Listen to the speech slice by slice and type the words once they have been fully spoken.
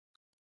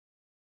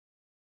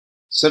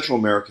Central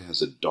America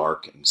has a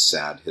dark and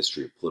sad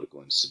history of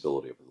political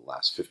instability over the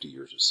last 50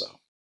 years or so.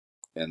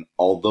 And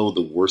although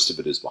the worst of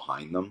it is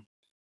behind them,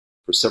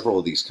 for several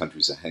of these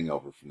countries, a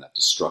hangover from that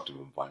destructive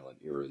and violent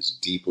era is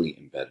deeply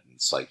embedded in the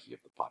psyche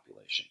of the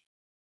population.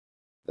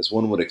 As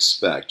one would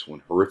expect, when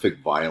horrific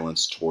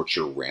violence,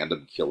 torture,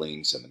 random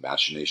killings, and the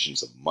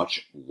machinations of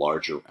much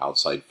larger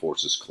outside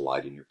forces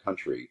collide in your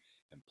country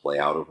and play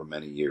out over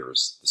many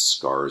years, the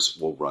scars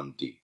will run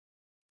deep.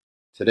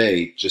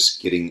 Today,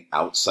 just getting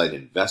outside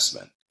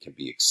investment can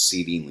be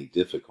exceedingly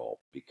difficult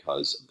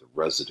because of the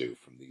residue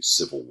from these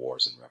civil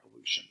wars and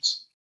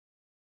revolutions.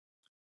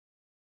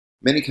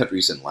 Many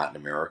countries in Latin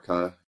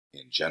America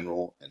in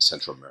general and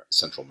Central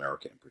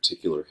America in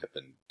particular have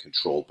been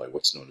controlled by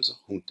what's known as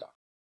a junta.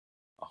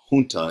 A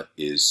junta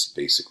is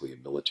basically a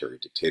military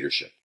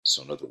dictatorship.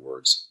 So in other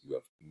words, you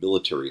have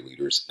military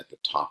leaders at the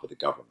top of the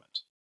government.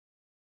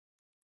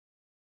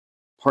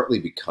 Partly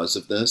because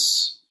of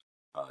this,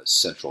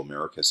 Central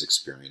America has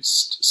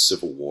experienced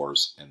civil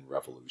wars and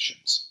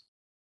revolutions.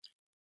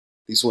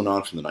 These went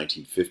on from the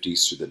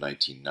 1950s through the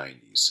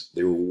 1990s.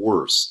 They were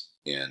worse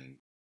in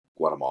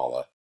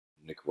Guatemala,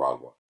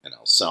 Nicaragua, and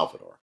El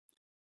Salvador.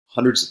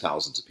 Hundreds of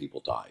thousands of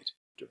people died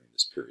during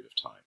this period of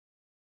time.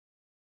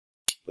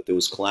 But there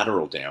was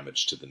collateral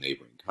damage to the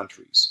neighboring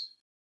countries.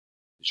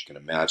 As you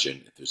can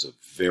imagine, if there's a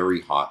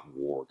very hot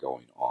war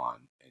going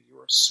on and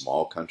you're a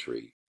small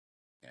country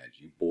and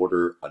you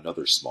border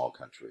another small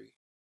country,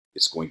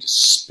 it's going to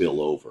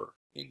spill over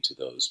into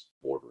those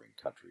bordering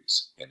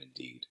countries, and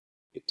indeed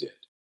it did.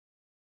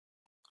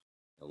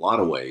 In a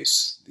lot of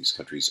ways, these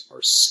countries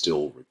are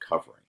still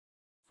recovering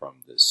from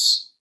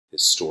this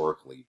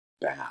historically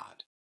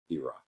bad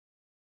era.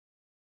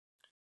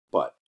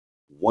 But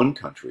one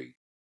country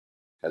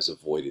has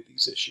avoided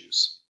these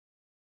issues.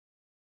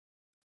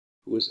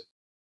 Who is it?